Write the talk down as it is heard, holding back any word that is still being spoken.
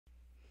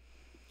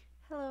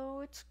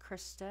Hello, it's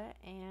Krista,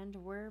 and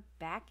we're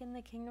back in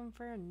the kingdom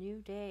for a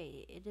new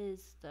day. It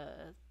is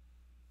the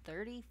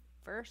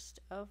 31st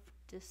of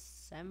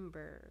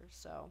December,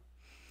 so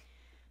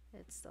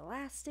it's the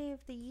last day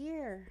of the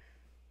year.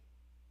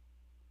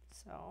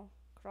 So,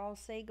 could all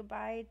say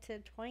goodbye to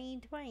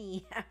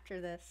 2020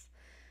 after this.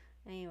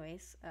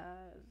 Anyways,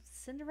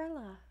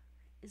 Cinderella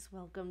is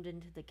welcomed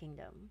into the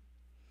kingdom.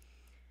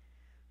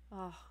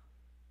 Oh,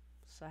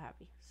 so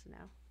happy. So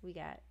now we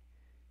got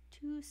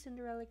two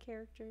Cinderella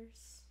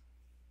characters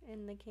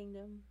in the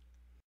kingdom.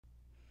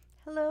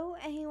 Hello,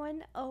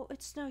 anyone? Oh,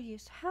 it's no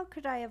use. How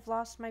could I have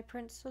lost my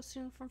prince so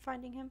soon from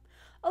finding him?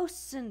 Oh,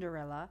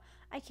 Cinderella,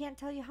 I can't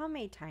tell you how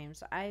many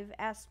times I've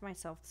asked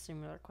myself the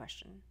similar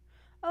question.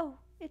 Oh,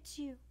 it's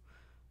you.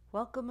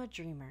 Welcome, a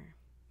dreamer.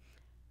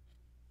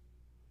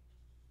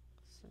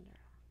 Cinderella.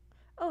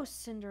 Oh,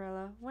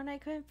 Cinderella, when I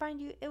couldn't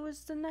find you, it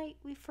was the night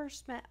we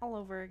first met all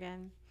over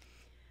again.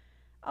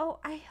 Oh,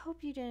 I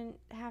hope you didn't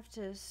have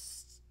to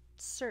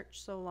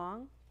search so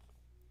long.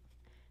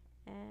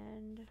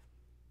 And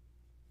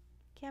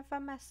can't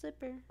find my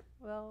slipper.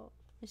 Well,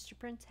 Mr.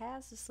 Prince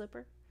has the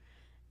slipper.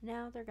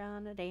 Now they're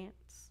gonna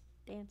dance.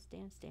 Dance,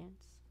 dance,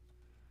 dance.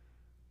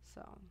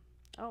 So,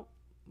 oh,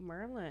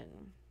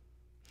 Merlin.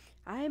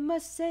 I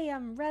must say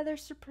I'm rather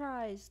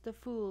surprised the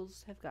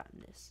fools have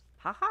gotten this.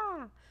 Ha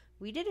ha!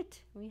 We did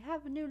it! We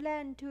have a new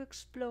land to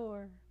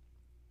explore.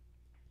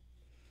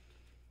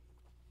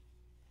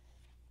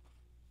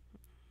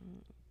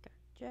 Got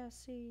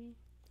Jessie.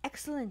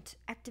 Excellent!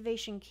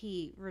 Activation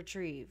key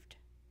retrieved.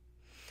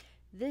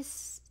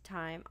 This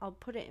time, I'll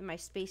put it in my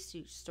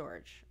spacesuit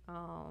storage.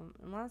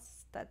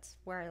 Unless that's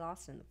where I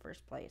lost it in the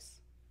first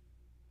place.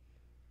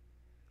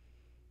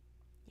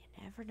 You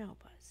never know,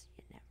 Buzz.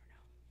 You never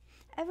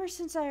know. Ever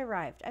since I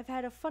arrived, I've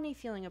had a funny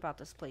feeling about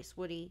this place,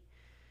 Woody.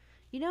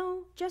 You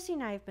know, Jessie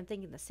and I have been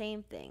thinking the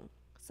same thing.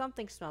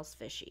 Something smells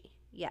fishy.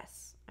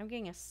 Yes, I'm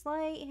getting a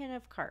slight hint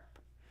of carp.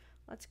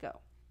 Let's go.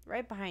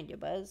 Right behind you,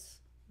 Buzz.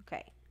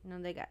 Okay, now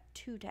they got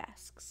two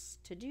tasks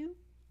to do.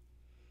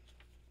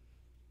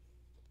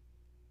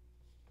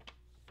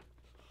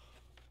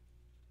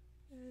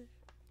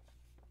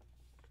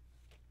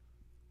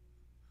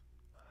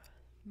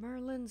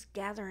 Merlin's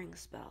gathering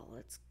spell.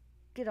 Let's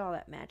get all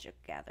that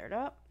magic gathered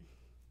up.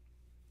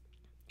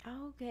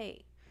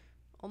 Okay,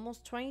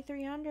 almost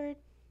 2300.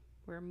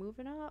 We're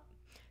moving up.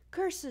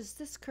 Curses!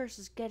 This curse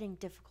is getting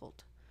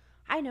difficult.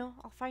 I know,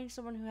 I'll find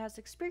someone who has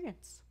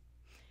experience.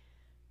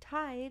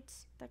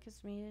 Tides, that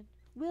gets me.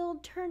 Will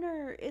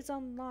Turner is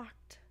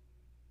unlocked.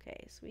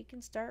 Okay, so we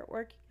can start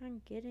working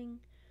on getting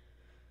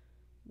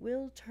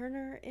Will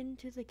Turner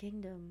into the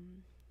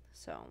kingdom.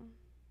 So,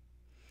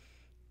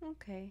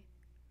 okay.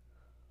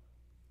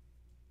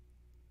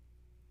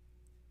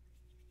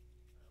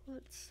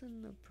 What's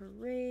in the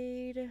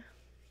parade?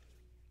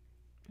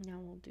 Now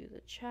we'll do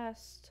the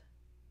chest.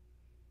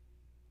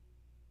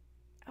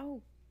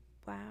 Oh,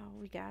 wow,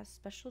 we got a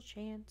special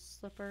chance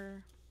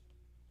slipper.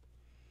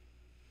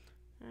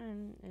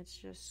 And it's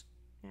just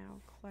now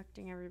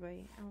collecting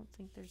everybody. I don't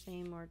think there's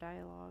any more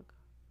dialogue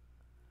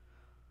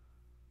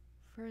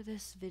for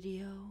this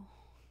video.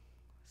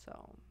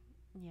 So,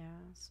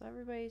 yeah, so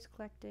everybody's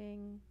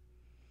collecting.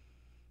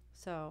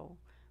 So,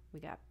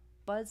 we got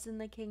Buzz in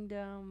the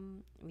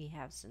kingdom. We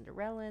have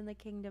Cinderella in the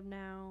kingdom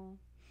now.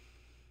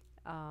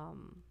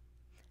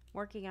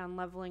 Working on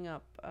leveling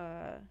up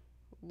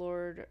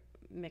Lord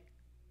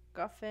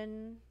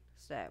MacGuffin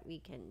so that we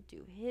can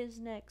do his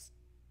next.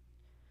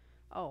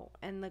 Oh,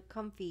 and the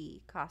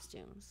comfy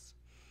costumes.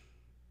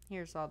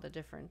 Here's all the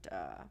different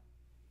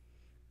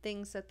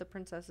things that the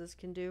princesses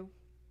can do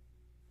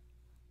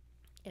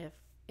if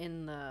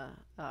in the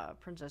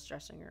princess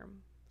dressing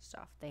room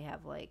stuff. They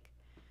have like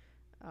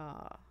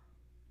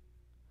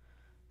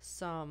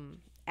some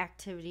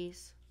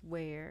activities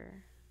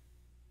where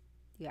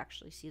you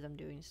actually see them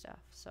doing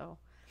stuff. So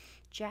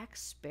Jack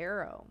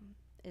Sparrow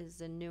is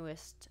the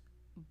newest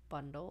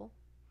bundle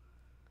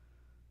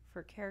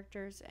for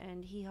characters,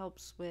 and he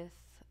helps with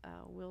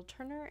Will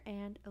Turner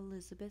and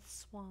Elizabeth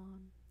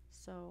Swann.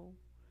 So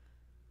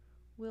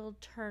Will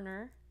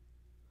Turner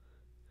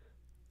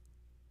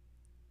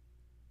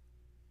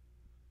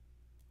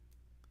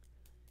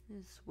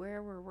is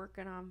where we're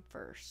working on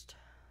first.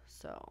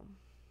 So,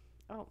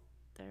 oh,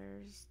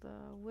 there's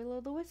the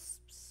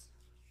Will-o'-the-Wisps.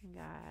 We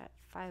got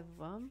 5 of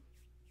them.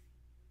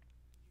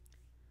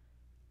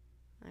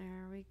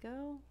 There we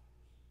go.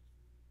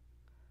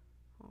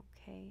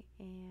 Okay,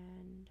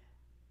 and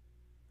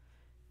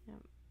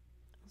yep.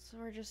 So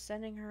we're just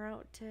sending her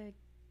out to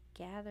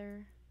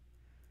gather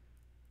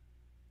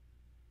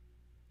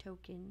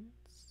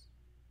tokens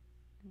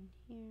in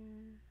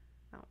here.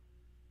 Oh,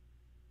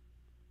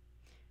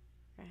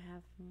 we're gonna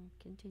have them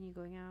continue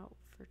going out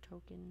for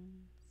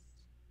tokens.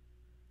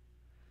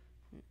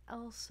 And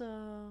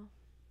Elsa.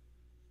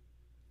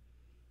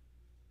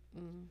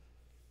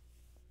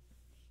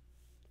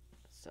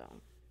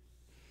 So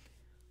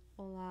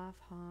Olaf,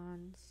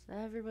 Hans,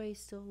 everybody's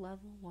still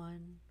level 1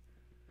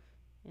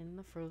 in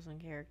the Frozen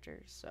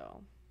characters,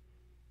 so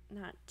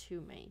not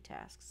too many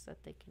tasks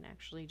that they can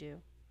actually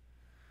do.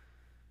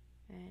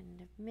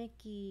 And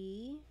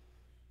Mickey,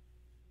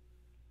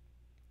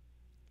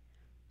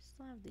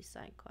 still have these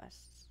side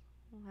quests.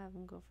 We'll have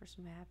him go for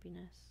some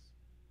happiness.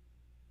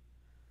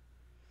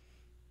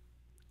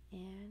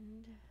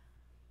 And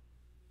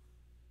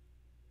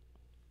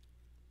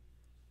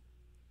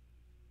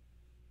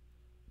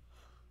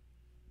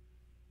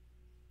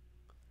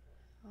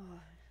oh,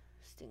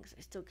 stinks.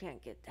 I still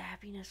can't get the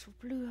happiness for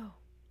Pluto.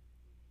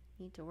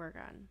 Need to work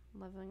on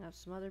leveling up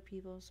some other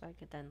people so I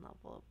could then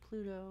level up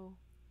Pluto.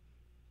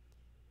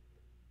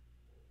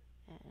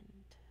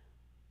 And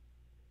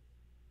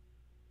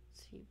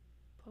let's see,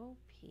 Bo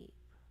Peep.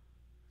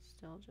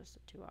 Still just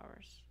at 2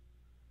 hours.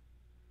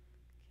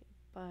 Okay,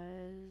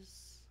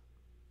 Buzz.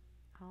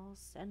 I'll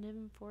send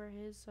him for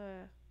his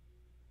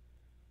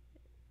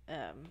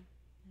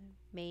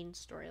main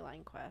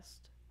storyline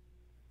quest.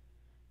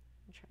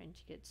 I'm trying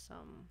to get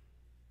some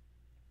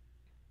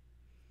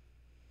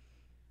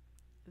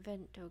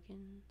event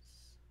tokens.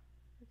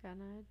 We're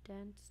gonna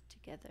dance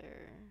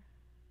together.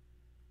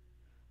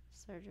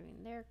 Start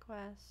doing their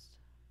quest.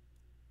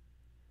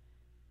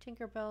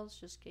 Tinkerbell's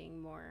just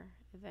getting more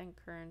event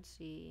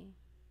currency.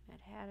 Mad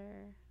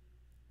Hatter.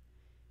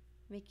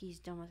 Mickey's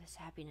done with his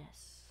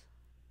happiness.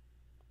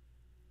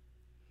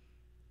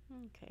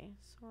 Okay,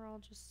 so we're all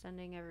just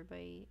sending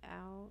everybody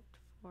out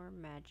for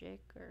magic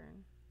or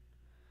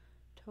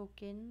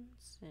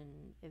tokens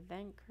and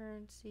event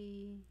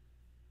currency.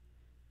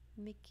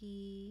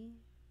 Mickey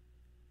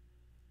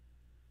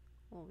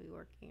will be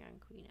working on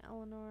Queen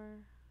Eleanor.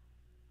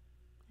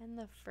 And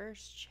the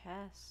first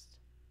chest.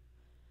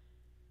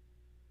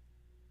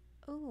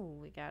 Oh,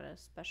 we got a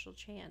special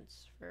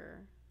chance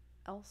for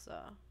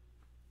Elsa.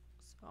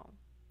 So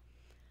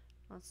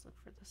let's look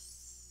for the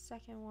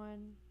second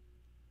one.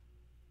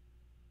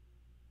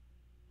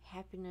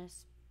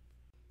 Happiness.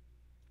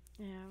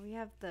 Yeah, we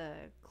have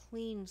the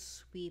clean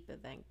sweep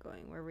event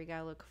going where we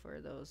gotta look for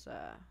those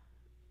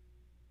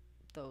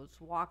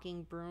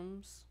walking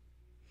brooms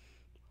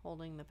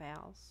holding the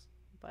pals.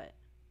 But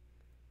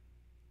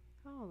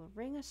oh, the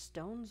Ring of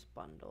Stones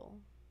bundle.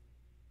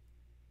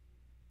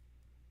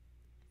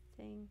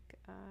 I think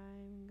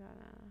I'm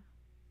gonna,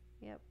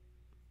 yep.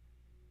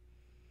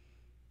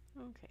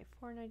 Okay,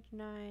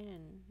 $4.99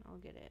 and I'll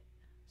get it.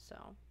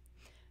 So,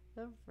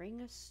 the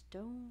Ring of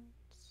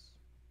Stones.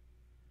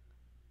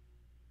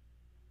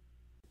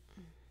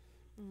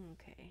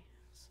 Okay,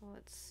 so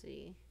let's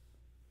see.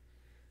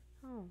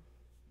 Oh,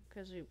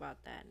 because we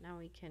bought that, now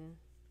we can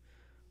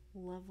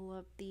level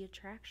up the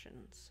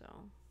attractions.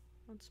 So,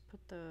 let's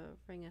put the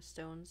Ring of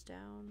Stones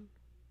down.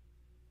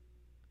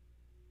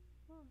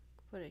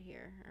 Put it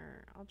here,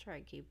 or I'll try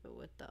to keep it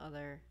with the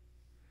other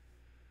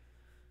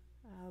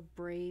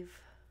Brave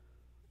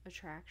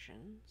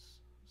attractions.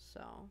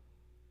 So,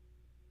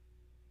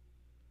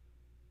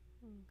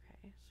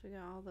 okay, so we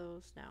got all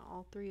those now.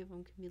 All 3 of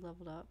them can be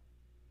leveled up.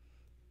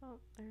 Oh,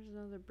 there's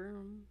another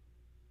broom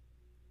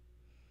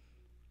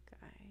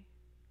guy.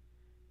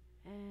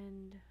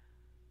 And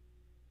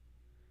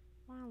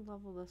I want to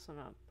level this one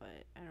up,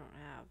 but I don't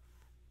have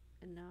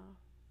enough.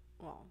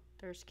 Well,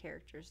 there's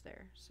characters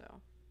there,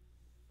 so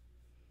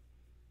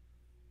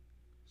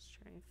just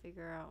trying to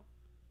figure out.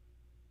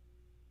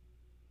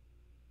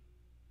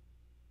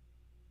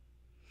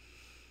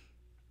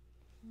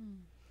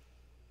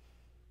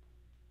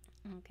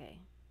 Okay,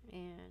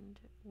 and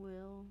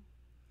we'll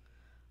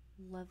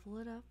level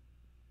it up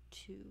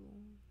to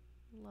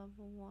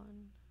level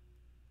 1.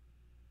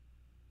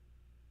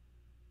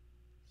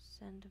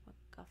 Send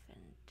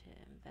MacGuffin to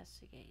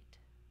investigate.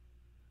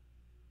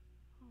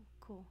 Oh,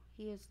 cool.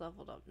 He is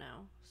leveled up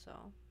now,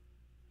 so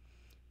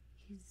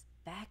he's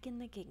back in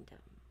the kingdom.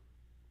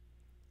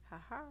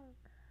 Haha.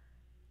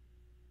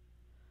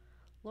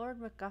 Lord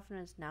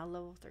MacGuffin is now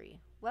level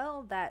 3.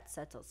 Well, that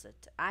settles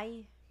it.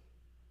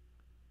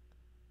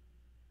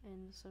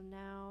 And so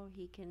now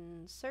he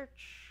can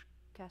search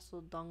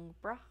Castle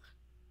Dongbroch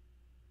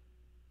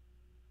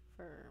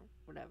for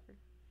whatever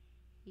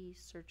he's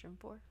searching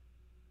for.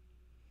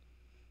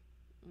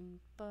 And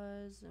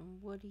Buzz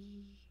and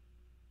Woody,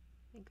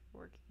 I think, are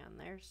working on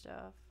their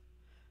stuff.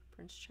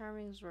 Prince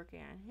Charming is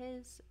working on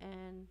his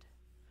and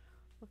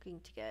looking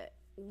to get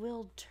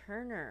Will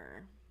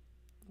Turner.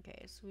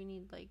 Okay, so we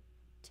need like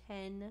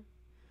 10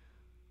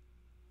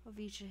 of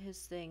each of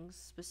his things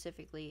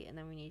specifically, and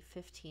then we need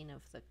 15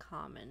 of the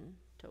common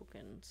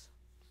tokens.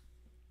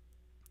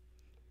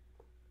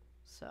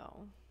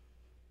 So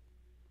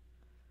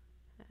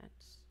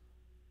that's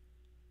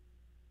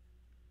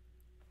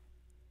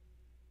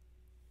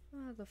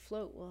the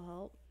float will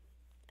help.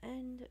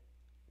 And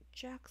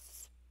Jack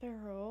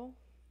Sparrow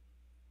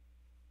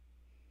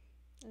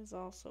is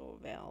also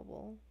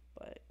available,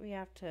 but we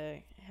have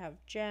to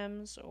have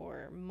gems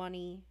or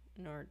money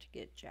in order to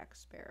get Jack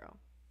Sparrow.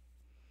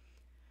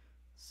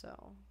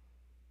 So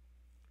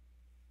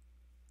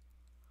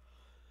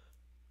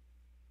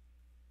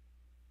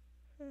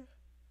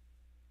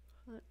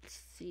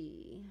let's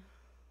see.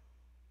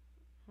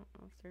 I don't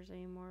know if there's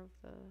any more of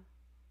the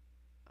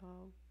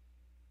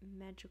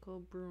magical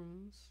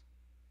brooms.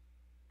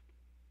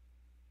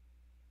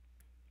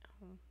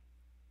 Oh.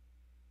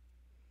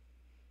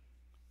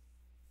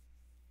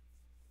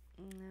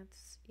 And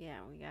that's, yeah,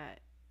 we got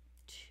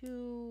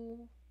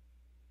 2,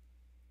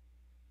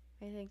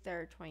 I think there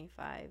are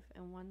 25,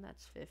 and 1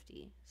 that's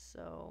 50.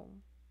 So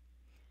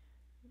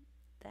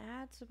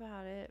that's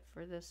about it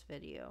for this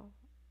video.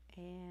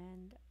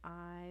 And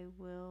I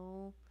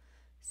will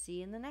see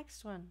you in the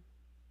next one.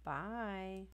 Bye.